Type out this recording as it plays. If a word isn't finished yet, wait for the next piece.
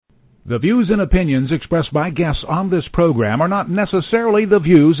The views and opinions expressed by guests on this program are not necessarily the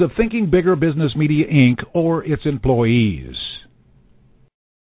views of Thinking Bigger Business Media, Inc. or its employees.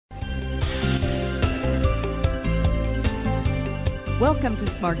 Welcome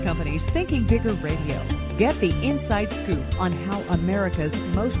to Smart Company's Thinking Bigger Radio. Get the inside scoop on how America's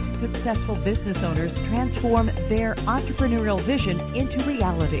most successful business owners transform their entrepreneurial vision into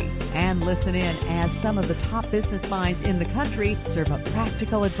reality. And listen in as some of the top business minds in the country serve up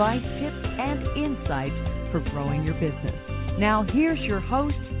practical advice, tips, and insights for growing your business. Now, here's your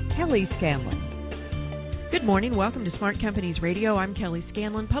host, Kelly Scanlon. Good morning. Welcome to Smart Companies Radio. I'm Kelly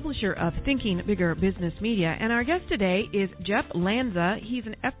Scanlon, publisher of Thinking Bigger Business Media. And our guest today is Jeff Lanza. He's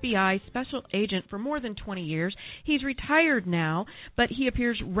an FBI special agent for more than 20 years. He's retired now, but he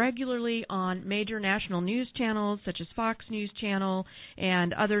appears regularly on major national news channels such as Fox News Channel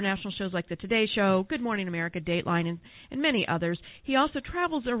and other national shows like The Today Show, Good Morning America, Dateline, and many others. He also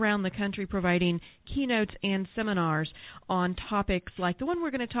travels around the country providing keynotes and seminars on topics like the one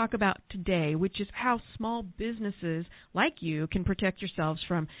we're going to talk about today, which is how small businesses like you can protect yourselves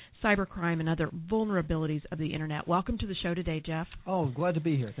from cybercrime and other vulnerabilities of the Internet. Welcome to the show today, Jeff. Oh, glad to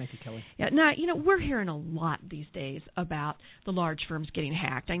be here. Thank you, Kelly. Yeah, now, we're hearing a lot these days about the large firms getting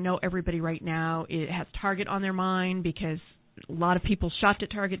hacked. I know everybody right now has Target on their mind because a lot of people shopped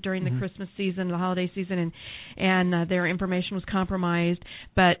at Target during the Christmas season, the holiday season, and their information was compromised.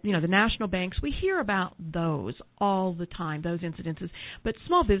 But, the national banks, we hear about those all the time, those incidences. But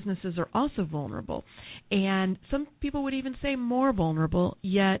small businesses are also vulnerable. And some people would even say more vulnerable,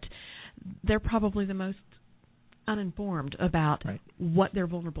 yet they're probably the most uninformed about what they're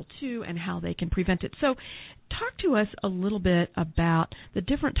vulnerable to and how they can prevent it. So talk to us a little bit about the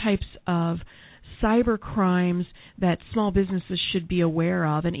different types of cyber crimes that small businesses should be aware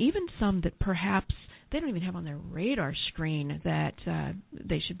of, and even some that perhaps they don't even have on their radar screen that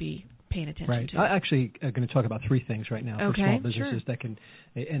they should be paying attention to. I actually am going to talk about three things right now for small businesses that can,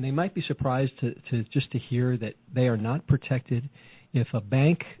 and they might be surprised to hear that they are not protected if a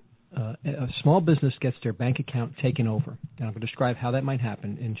bank, a small business gets their bank account taken over. And I'm going to describe how that might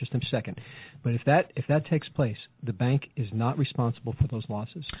happen in just a second. But if that takes place, the bank is not responsible for those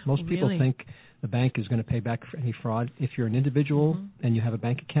losses. Most people think the bank is going to pay back for any fraud. If you're an individual and you have a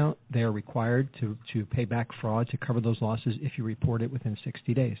bank account, they are required to pay back fraud to cover those losses if you report it within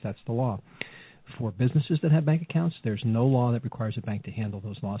 60 days. That's the law. For businesses that have bank accounts, there's no law that requires a bank to handle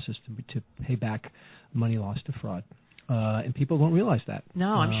those losses to pay back money lost to fraud. And people don't realize that.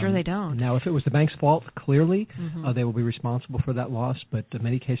 No, I'm sure they don't. Now, if it was the bank's fault, clearly they will be responsible for that loss. But in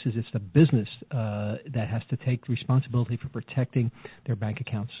many cases, it's the business that has to take responsibility for protecting their bank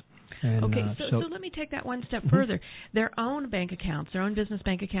accounts. And, so let me take that one step further. Their own bank accounts, their own business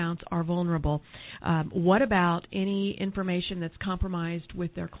bank accounts are vulnerable. What about any information that's compromised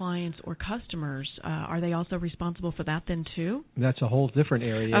with their clients or customers? Are they also responsible for that then too? That's a whole different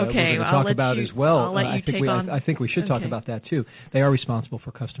area we're going to I'll talk about as well. I think we should talk about that too. They are responsible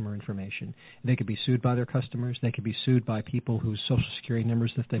for customer information. They could be sued by their customers. They could be sued by people whose Social Security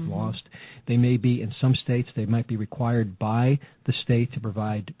numbers that they've lost. They may be, in some states, they might be required by the state to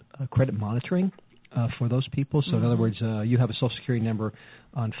provide credit monitoring for those people. So in other words, you have a Social Security number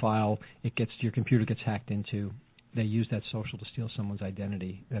on file. Your computer gets hacked into. They use that social to steal someone's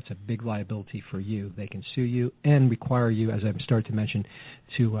identity. That's a big liability for you. They can sue you and require you, as I've started to mention,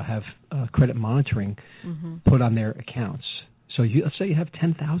 to have credit monitoring put on their accounts. So let's say you have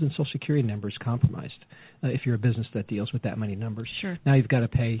 10,000 Social Security numbers compromised. If you're a business that deals with that many numbers, now you've got to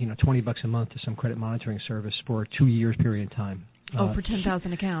pay $20 a month to some credit monitoring service for a 2-year period of time. For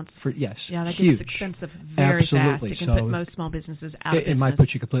 10,000 accounts. Yes. Yeah, that huge. gets expensive very fast. It can put most small businesses out of business. It might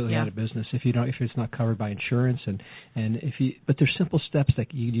put you completely out of business if it's not covered by insurance, but there's simple steps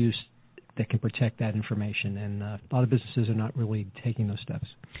that you use that can protect that information, and a lot of businesses are not really taking those steps.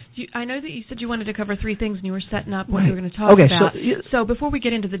 I know that you said you wanted to cover three things, and you were setting up what you were going to talk about. So before we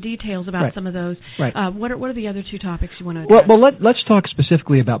get into the details about some of those, what are the other two topics you want to address? Well, let's talk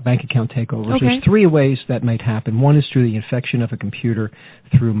specifically about bank account takeovers. There's three ways that might happen. One is through the infection of a computer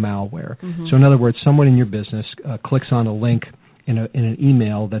through malware. So in other words, someone in your business clicks on a link in an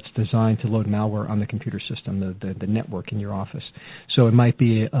email that's designed to load malware on the computer system, the network in your office. So it might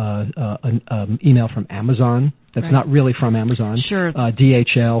be an email from Amazon that's not really from Amazon.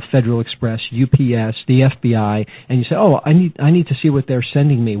 DHL, Federal Express, UPS, the FBI, and you say, I need to see what they're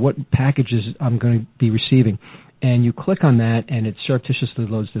sending me, what packages I'm going to be receiving. and you click on that, and it surreptitiously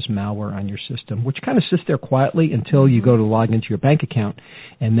loads this malware on your system, which kind of sits there quietly until you go to log into your bank account,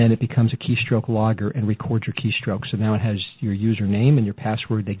 and then it becomes a keystroke logger and records your keystroke. So now it has your username and your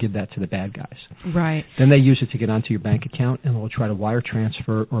password. They give that to the bad guys. Right. Then they use it to get onto your bank account, and they'll try to wire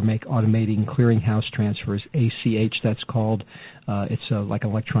transfer or make automating clearinghouse transfers, ACH that's called. It's like an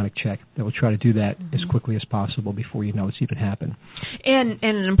electronic check. They will try to do that as quickly as possible before you know it's even happened. And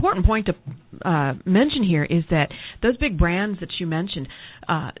an important point to mention here is that those big brands that you mentioned,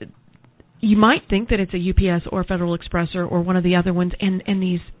 you might think that it's a UPS or Federal Express or one of the other ones, and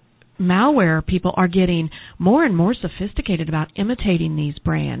these malware people are getting more and more sophisticated about imitating these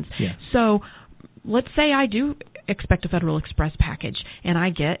brands. Yeah. So let's say I do expect a Federal Express package, and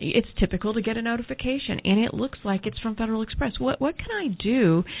it's typical to get a notification, and it looks like it's from Federal Express. What can I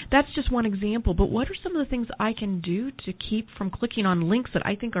do? That's just one example, but what are some of the things I can do to keep from clicking on links that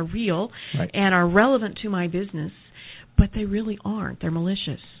I think are real and are relevant to my business, but they really aren't? They're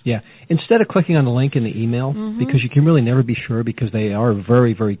malicious. Yeah. Instead of clicking on the link in the email, because you can really never be sure, because they are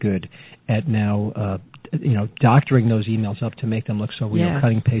very, very good at now doctoring those emails up to make them look so real,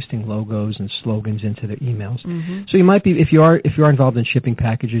 cutting, pasting logos and slogans into their emails. So you might be, if you are involved in shipping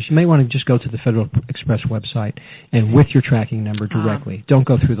packages, you may want to just go to the Federal Express website and with your tracking number directly. Don't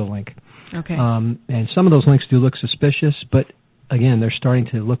go through the link. Okay. And some of those links do look suspicious, but again, they're starting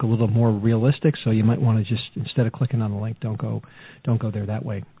to look a little more realistic. So you might want to just, instead of clicking on the link, don't go there that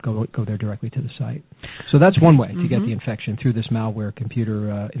way. Go there directly to the site. So that's one way to get the infection, through this malware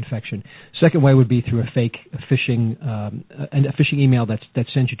computer infection. Second way would be through a phishing email that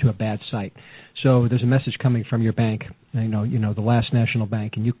sends you to a bad site. So there's a message coming from your bank, the Last National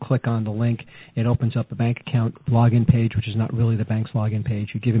Bank, and you click on the link. It opens up a bank account login page, which is not really the bank's login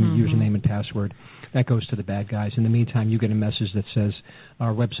page. You give them your username and password. That goes to the bad guys. In the meantime, you get a message that says,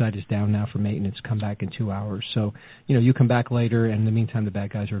 our website is down now for maintenance. Come back in 2 hours. So, you come back later, and in the meantime, the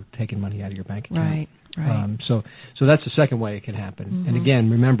bad guys are taking money out of your bank account. Right. So that's the second way it can happen. And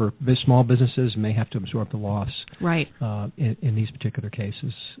again, remember, small businesses may have to absorb the loss. Right. In these particular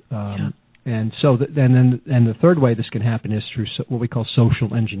cases. And so, and the third way this can happen is through what we call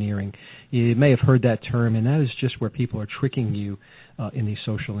social engineering. You may have heard that term, and that is just where people are tricking you in these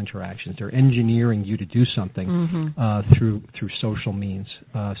social interactions. They're engineering you to do something through social means.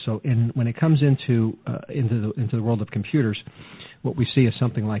 When it comes into the world of computers, what we see is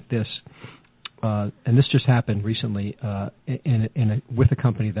something like this. And this just happened recently with a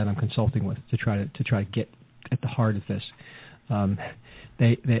company that I'm consulting with to try to get at the heart of this. And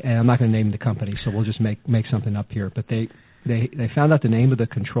I'm not going to name the company, so we'll just make something up here. But they found out the name of the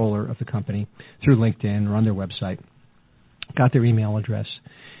controller of the company through LinkedIn or on their website, got their email address,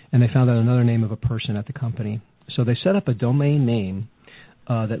 and they found out another name of a person at the company. So they set up a domain name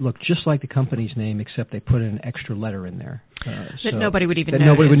that looked just like the company's name, except they put an extra letter in there. That nobody would even notice.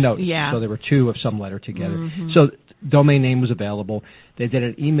 Nobody would notice. Yeah. So there were two of some letter together. So domain name was available. They did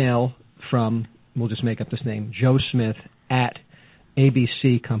an email from, we'll just make up this name, Joe Smith at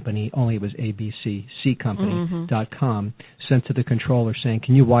ABC Company, only it was abcccompany.com, sent to the controller saying,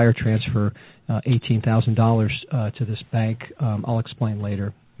 can you wire transfer $18,000 to this bank? I'll explain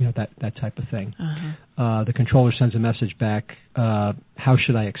later. That type of thing. The controller sends a message back, how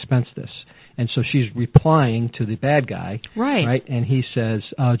should I expense this? And so she's replying to the bad guy. Right? And he says,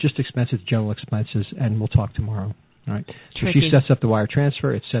 just expense it, general expenses, and we'll talk tomorrow. All right. So she sets up the wire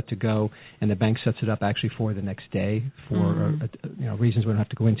transfer. It's set to go, and the bank sets it up actually for the next day for reasons we don't have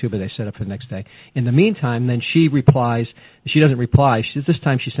to go into, but they set up for the next day. In the meantime, then she replies. She doesn't reply. This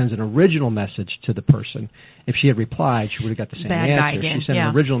time she sends an original message to the person. If she had replied, she would have got the same answer. She sent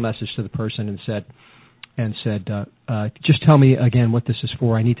an original message to the person and said, just tell me again what this is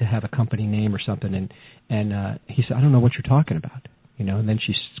for. I need to have a company name or something. And he said, I don't know what you're talking about. And then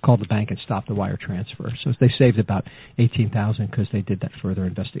she called the bank and stopped the wire transfer. So they saved about $18,000 because they did that further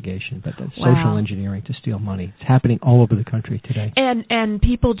investigation. But that's social engineering to steal money. It's happening all over the country today. And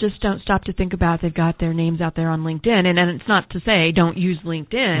people just don't stop to think about they've got their names out there on LinkedIn. And it's not to say don't use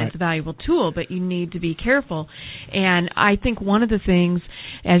LinkedIn. Right. It's a valuable tool, but you need to be careful. And I think one of the things,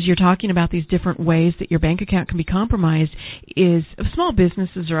 as you're talking about these different ways that your bank account can be compromised, is small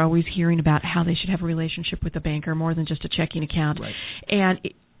businesses are always hearing about how they should have a relationship with a banker more than just a checking account. Right. And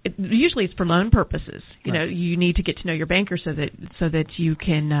usually it's for loan purposes. You know, you need to get to know your banker so that you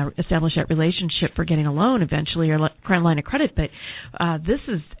can establish that relationship for getting a loan eventually, or line of credit. But this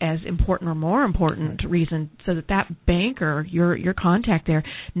is as important or more important reason, so that banker, your contact there,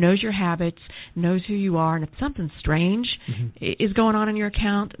 knows your habits, knows who you are, and if something strange is going on in your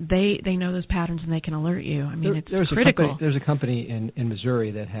account, they know those patterns and they can alert you. I mean, it's critical. There's a company in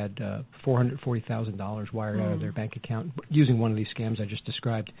Missouri that had $440,000 wired out of their bank account using one of these scams I just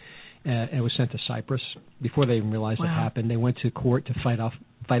described. And it was sent to Cyprus. Before they even realized what happened, they went to court to fight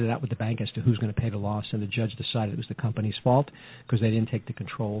it out with the bank as to who's going to pay the loss, and the judge decided it was the company's fault because they didn't take the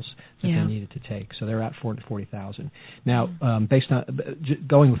controls that they needed to take. So they're at $440,000. Now, based on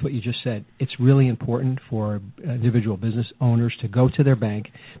going with what you just said, it's really important for individual business owners to go to their bank,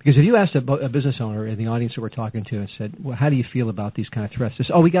 because if you asked a business owner in the audience that we're talking to and said, well, how do you feel about these kind of threats? They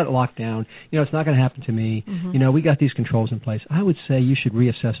say, we got it locked down. It's not going to happen to me. We got these controls in place. I would say you should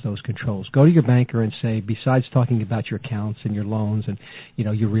reassess those controls. Go to your banker and say, besides talking about your accounts and your loans and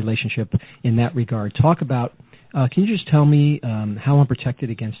your relationship in that regard, talk about, can you just tell me how I'm protected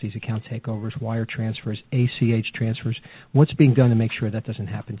against these account takeovers, wire transfers, ACH transfers? What's being done to make sure that doesn't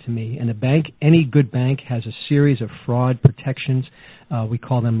happen to me? And a bank, any good bank, has a series of fraud protections. We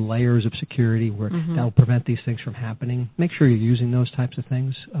call them layers of security, where that will prevent these things from happening. Make sure you're using those types of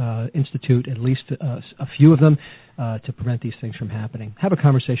things. Institute at least a few of them to prevent these things from happening. Have a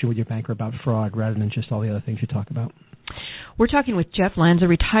conversation with your banker about fraud rather than just all the other things you talk about. We're talking with Jeff Lanza,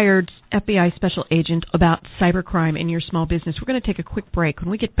 retired FBI special agent, about cybercrime in your small business. We're going to take a quick break. When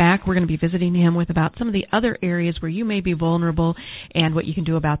we get back, we're going to be visiting him with about some of the other areas where you may be vulnerable and what you can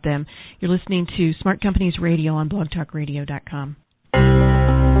do about them. You're listening to Smart Companies Radio on blogtalkradio.com.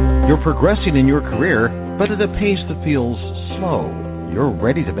 You're progressing in your career, but at a pace that feels slow. You're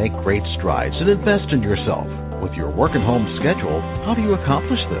ready to make great strides and invest in yourself. With your work and home schedule, how do you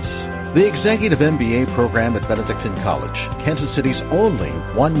accomplish this? The Executive MBA program at Benedictine College, Kansas City's only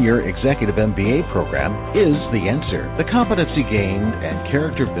one-year Executive MBA program, is the answer. The competency gained and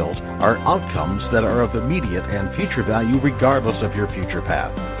character built are outcomes that are of immediate and future value regardless of your future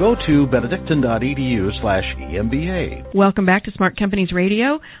path. Go to benedictine.edu/EMBA. Welcome back to Smart Companies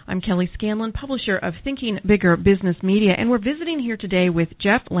Radio. I'm Kelly Scanlon, publisher of Thinking Bigger Business Media, and we're visiting here today with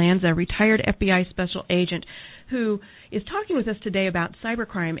Jeff Lanza, retired FBI special agent, who is talking with us today about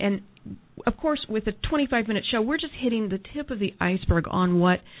cybercrime. And of course, with a 25-minute show, we're just hitting the tip of the iceberg on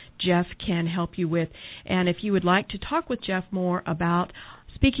what Jeff can help you with. And if you would like to talk with Jeff more about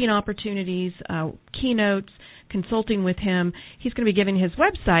speaking opportunities, keynotes, consulting with him, he's going to be giving his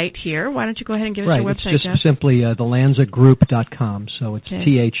website here. Why don't you go ahead and give us your website, Jeff? It's just simply thelanzagroup.com. So it's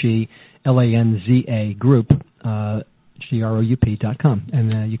THELANZA group. GROUP.com,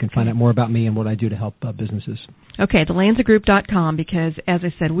 and you can find out more about me and what I do to help businesses. Okay, thelanzagroup.com, because, as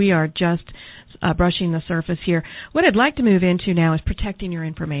I said, we are just brushing the surface here. What I'd like to move into now is protecting your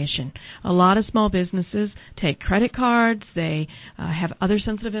information. A lot of small businesses take credit cards, they have other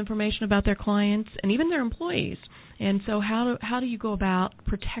sensitive information about their clients and even their employees. And so how do you go about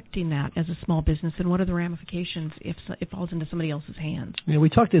protecting that as a small business, and what are the ramifications if it falls into somebody else's hands? We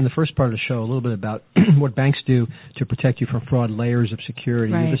talked in the first part of the show a little bit about what banks do to protect you from fraud, layers of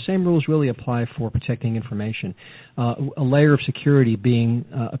security. Right. The same rules really apply for protecting information. A layer of security being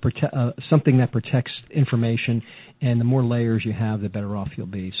something that protects information, and the more layers you have, the better off you'll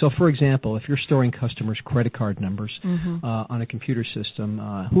be. So, for example, if you're storing customers' credit card numbers on a computer system,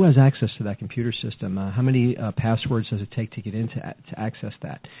 who has access to that computer system? How many passwords does it take to get in to access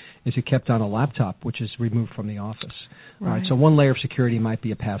that? Is it kept on a laptop, which is removed from the office? Right. All right, so one layer of security might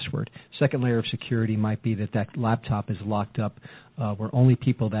be a password. Second layer of security might be that laptop is locked up where only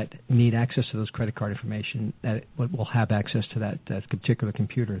people that need access to those credit card information that will have access to that particular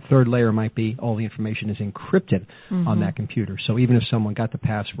computer. Third layer might be all the information is encrypted on that computer. So even if someone got the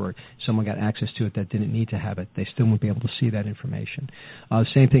password, someone got access to it that didn't need to have it, they still won't be able to see that information. The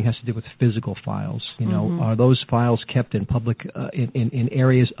same thing has to do with physical files. Are those files kept in public in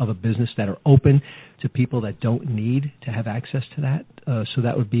areas of a business that are open to people that don't need to have access to that? So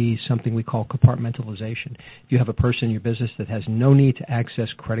that would be something we call compartmentalization. If you have a person in your business that has no need to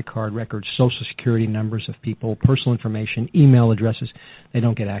access credit card records, social security numbers of people, personal information, email addresses, they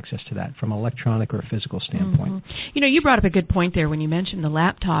don't get access to that from an electronic or a physical standpoint. You brought up a good point there when you mentioned the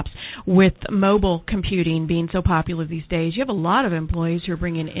laptops. With mobile computing being so popular these days, you have a lot of employees who are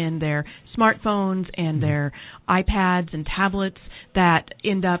bringing in their smartphones and their iPads and tablets that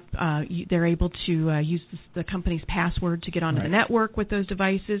end up, they're able to use the company's password to get onto the network with those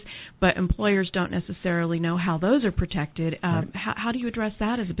devices, but employers don't necessarily know how those are protected. How do you address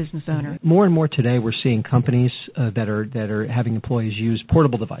that as a business owner? More and more today, we're seeing companies that are having employees use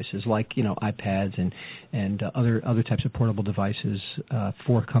portable devices like iPads and other types of portable devices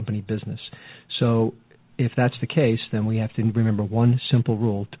for company business. So if that's the case, then we have to remember one simple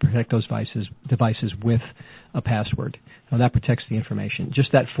rule to protect those devices with a password. Now, that protects the information.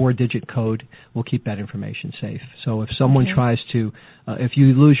 Just that 4-digit code will keep that information safe. So if someone tries to, if you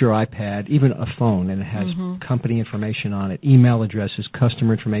lose your iPad, even a phone, and it has company information on it, email addresses,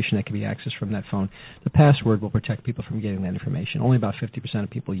 customer information that can be accessed from that phone, the password will protect people from getting that information. Only about 50% of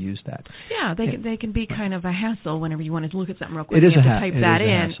people use that. Yeah, they can be kind of a hassle whenever you want to look at something real quick. It is you a have to type that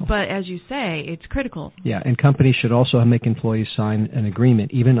in. Hassle. But as you say, it's critical. Yeah, and companies should also make employees sign an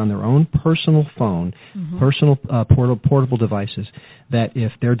agreement, even on their own personal phone, personal portable devices, that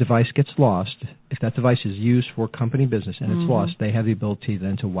if their device gets lost, if that device is used for company business and it's lost, they have the ability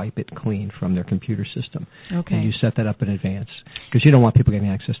then to wipe it clean from their computer system. Okay. And you set that up in advance because you don't want people getting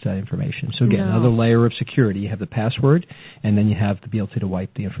access to that information. So again, another layer of security. You have the password, and then you have the ability to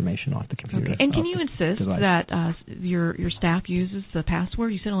wipe the information off the computer. Okay. And can you insist device. that your staff uses the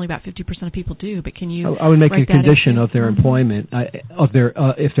password? You said only about 50% of people do, but can you? I would make a condition of their employment.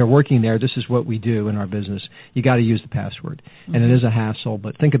 if they're working there. This is what we do in our business. You got to use the password, and it is a hassle.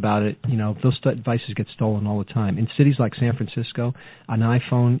 But think about it. Those devices get stolen all the time. In cities like San Francisco, an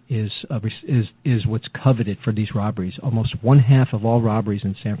iPhone is what's coveted for these robberies. Almost 1/2 of all robberies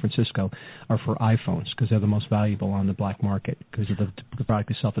in San Francisco are for iPhones because they're the most valuable on the black market because the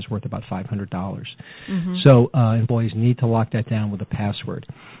product itself is worth about $500. So employees need to lock that down with a password.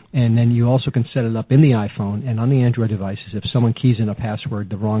 And then you also can set it up in the iPhone and on the Android devices. If someone keys in a password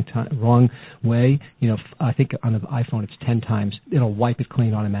the wrong way, I think on the iPhone it's 10 times, it'll wipe it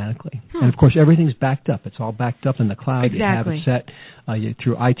clean automatically. And of course, everything's backed up. It's all backed up in the cloud. Exactly. You have it set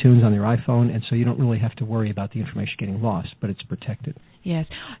through iTunes on your iPhone, and so you don't really have to worry about the information getting lost, but it's protected. Yes.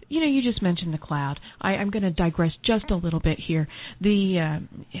 You just mentioned the cloud. I'm going to digress just a little bit here.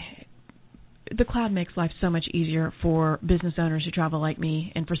 The cloud makes life so much easier for business owners who travel like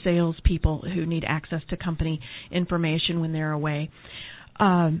me and for sales people who need access to company information when they're away.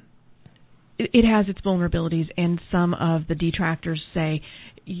 It has its vulnerabilities, and some of the detractors say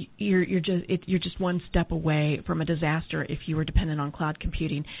you're just one step away from a disaster if you were dependent on cloud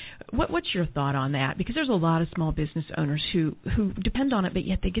computing. What's your thought on that? Because there's a lot of small business owners who depend on it, but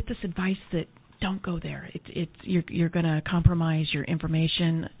yet they get this advice that don't go there. You're going to compromise your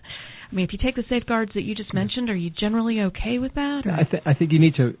information. I mean, if you take the safeguards that you just mentioned, are you generally okay with that? I think you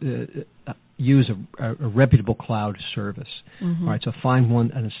need to use a reputable cloud service. All right, so find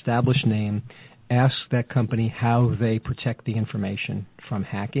an established name. Ask that company how they protect the information from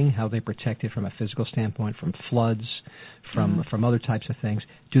hacking, how they protect it from a physical standpoint, from floods, from other types of things.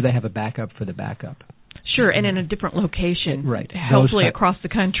 Do they have a backup for the backup? Sure, and in a different location, right? Hopefully across the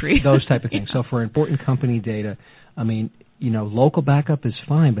country. Those type of things. So for important company data, I mean, local backup is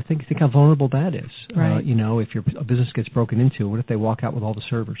fine, but think how vulnerable that is. Right. If your business gets broken into, what if they walk out with all the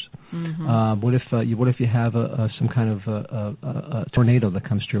servers? What if you have some kind of a tornado that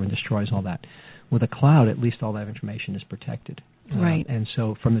comes through and destroys all that? With a cloud, at least all that information is protected. Right. And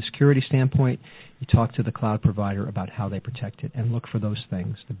so from the security standpoint, you talk to the cloud provider about how they protect it and look for those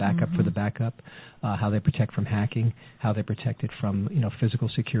things, the backup for the backup, how they protect from hacking, how they protect it from physical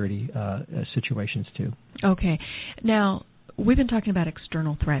security situations too. Okay. Now, we've been talking about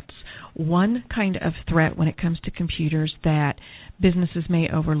external threats. One kind of threat when it comes to computers that businesses may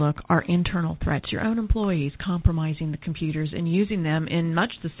overlook are internal threats. Your own employees compromising the computers and using them in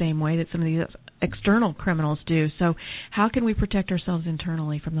much the same way that some of these external criminals do. So how can we protect ourselves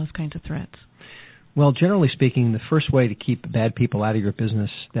internally from those kinds of threats? Well, generally speaking, the first way to keep bad people out of your business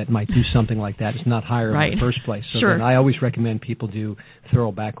that might do something like that is not hire them in the first place. So then I always recommend people do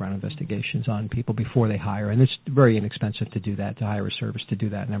thorough background investigations on people before they hire. And it's very inexpensive to do that, to hire a service to do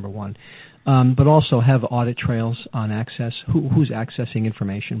that, number one. But also have audit trails on access. Who's accessing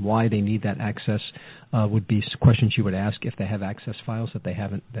information, why they need that access would be questions you would ask if they have access files that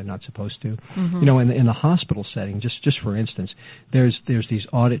they're not supposed to. In the hospital setting, just for instance, there's these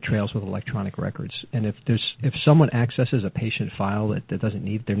audit trails with electronic records. And if someone accesses a patient file that doesn't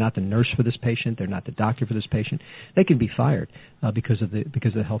need, they're not the nurse for this patient, they're not the doctor for this patient, they can be fired because of the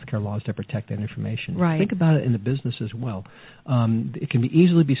healthcare laws that protect that information. Right. Think about it in the business as well. It can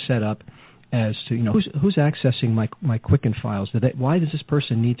easily be set up as to, who's accessing my Quicken files. Why does this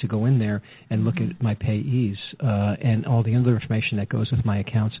person need to go in there and look at my payees and all the other information that goes with my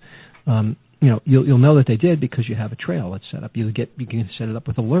accounts? You'll know that they did because you have a trail that's set up. You can set it up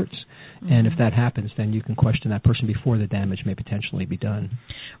with alerts, and if that happens, then you can question that person before the damage may potentially be done.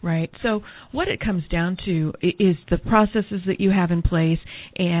 Right. So what it comes down to is the processes that you have in place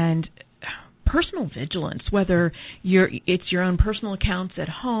and personal vigilance, whether it's your own personal accounts at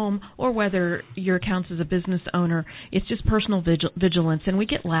home or whether your accounts as a business owner. It's just personal vigilance, and we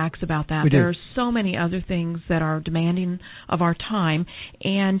get lax about that. There are so many other things that are demanding of our time,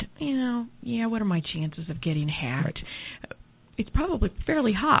 and, what are my chances of getting hacked? Right. It's probably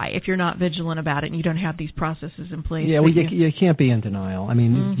fairly high if you're not vigilant about it and you don't have these processes in place. Yeah, you can't be in denial. I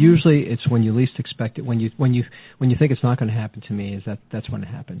mean, usually it's when you least expect it. When you think it's not going to happen to me, that's when it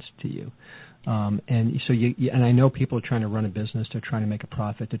happens to you. And so and I know people are trying to run a business. They're trying to make a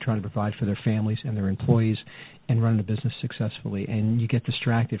profit. They're trying to provide for their families and their employees and run a business successfully. And you get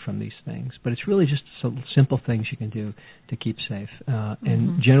distracted from these things. But it's really just some simple things you can do to keep safe.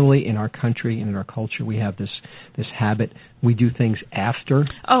 And generally in our country and in our culture, we have this habit. We do things after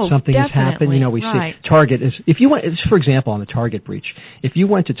something has happened. We see Target is, if you went, for example, on the Target breach, if you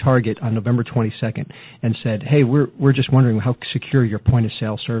went to Target on November 22nd and said, hey, we're just wondering how secure your point of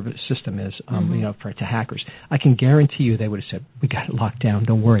sale service system is, to hackers, I can guarantee you they would have said, we got it locked down.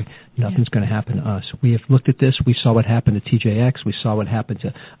 Don't worry. Nothing's going to happen to us. We have looked at this. We saw what happened to TJX. We saw what happened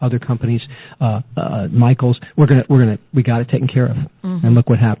to other companies, Michaels. We got it taken care of. And look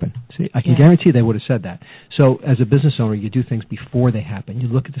what happened. See, I can guarantee they would have said that. So as a business owner, you do things before they happen. You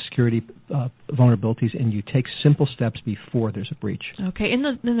look at the security vulnerabilities and you take simple steps before there's a breach. Okay. In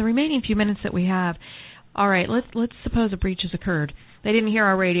the remaining few minutes that we have, all right, let's suppose a breach has occurred. They didn't hear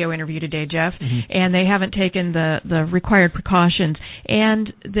our radio interview today, Jeff, and they haven't taken the required precautions,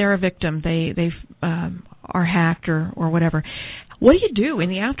 and they're a victim. They are hacked or whatever. What do you do in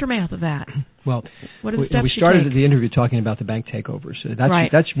the aftermath of that? Well, what are the steps we started the interview talking about the bank takeovers.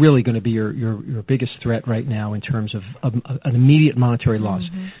 That's really going to be your biggest threat right now in terms of an immediate monetary loss.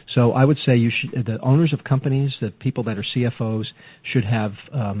 So I would say the owners of companies, the people that are CFOs, should have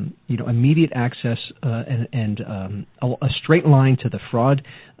immediate access and a straight line to the fraud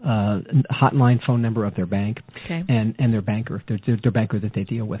hotline phone number of their bank and their banker, their banker that they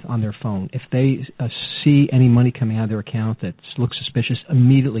deal with on their phone. If they see any money coming out of their account that looks suspicious,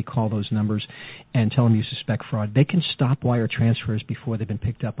 immediately call those numbers and tell them you suspect fraud. They can stop wire transfers before they've been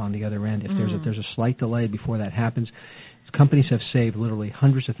picked up on the other end. If there's a slight delay before that happens, companies have saved literally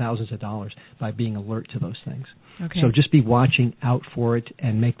hundreds of thousands of dollars by being alert to those things. Okay. So just be watching out for it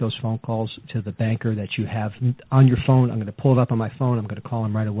and make those phone calls to the banker that you have on your phone. I'm going to pull it up on my phone. I'm going to call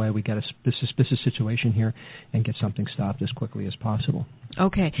him right away. We got a suspicious situation here, and get something stopped as quickly as possible.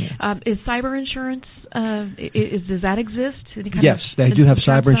 Okay. Yeah. Is cyber insurance, does that exist? Yes, they do have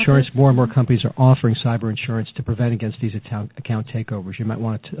cyber insurance. More and more companies are offering cyber insurance to prevent against these account takeovers. You might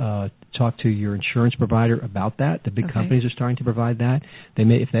want to talk to your insurance provider about that. The big companies are starting to provide that.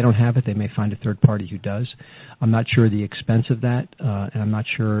 If they don't have it, they may find a third party who does. I'm not sure the expense of that, and I'm not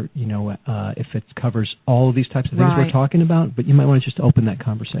sure, if it covers all of these types of things we're talking about, but you might want to just open that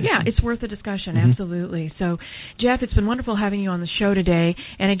conversation. Yeah, it's worth a discussion, absolutely. So, Jeff, it's been wonderful having you on the show today.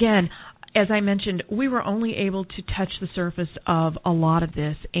 And again, as I mentioned, we were only able to touch the surface of a lot of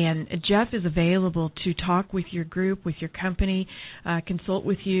this, and Jeff is available to talk with your group, with your company, consult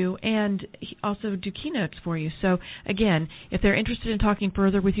with you, and also do keynotes for you. So, again, if they're interested in talking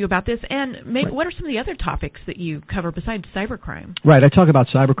further with you about this, and maybe what are some of the other topics that you cover besides cybercrime? Right. I talk about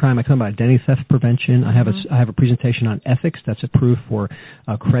cybercrime. I talk about identity theft prevention. I have a presentation on ethics that's approved for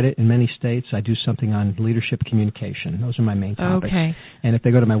credit in many states. I do something on leadership communication. Those are my main topics. Okay. And if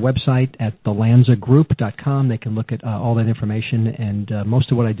they go to my website at thelanzagroup.com, they can look at all that information, and most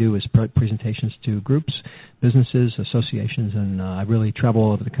of what I do is presentations to groups, businesses, associations, and I really travel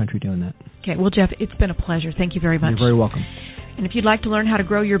all over the country doing that. Okay, well, Jeff, it's been a pleasure. Thank you very much. You're very welcome. And if you'd like to learn how to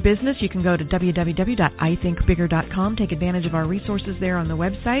grow your business, you can go to www.ithinkbigger.com. Take advantage of our resources there on the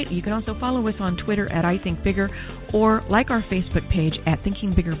website. You can also follow us on Twitter at ithinkbigger or like our Facebook page at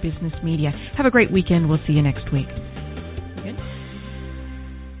Thinking Bigger Business Media. Have a great weekend. We'll see you next week. Good.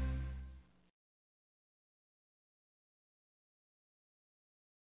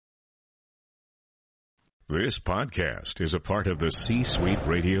 This podcast is a part of the C-Suite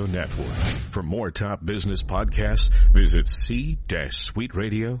Radio Network. For more top business podcasts, visit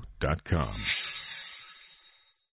c-suiteradio.com.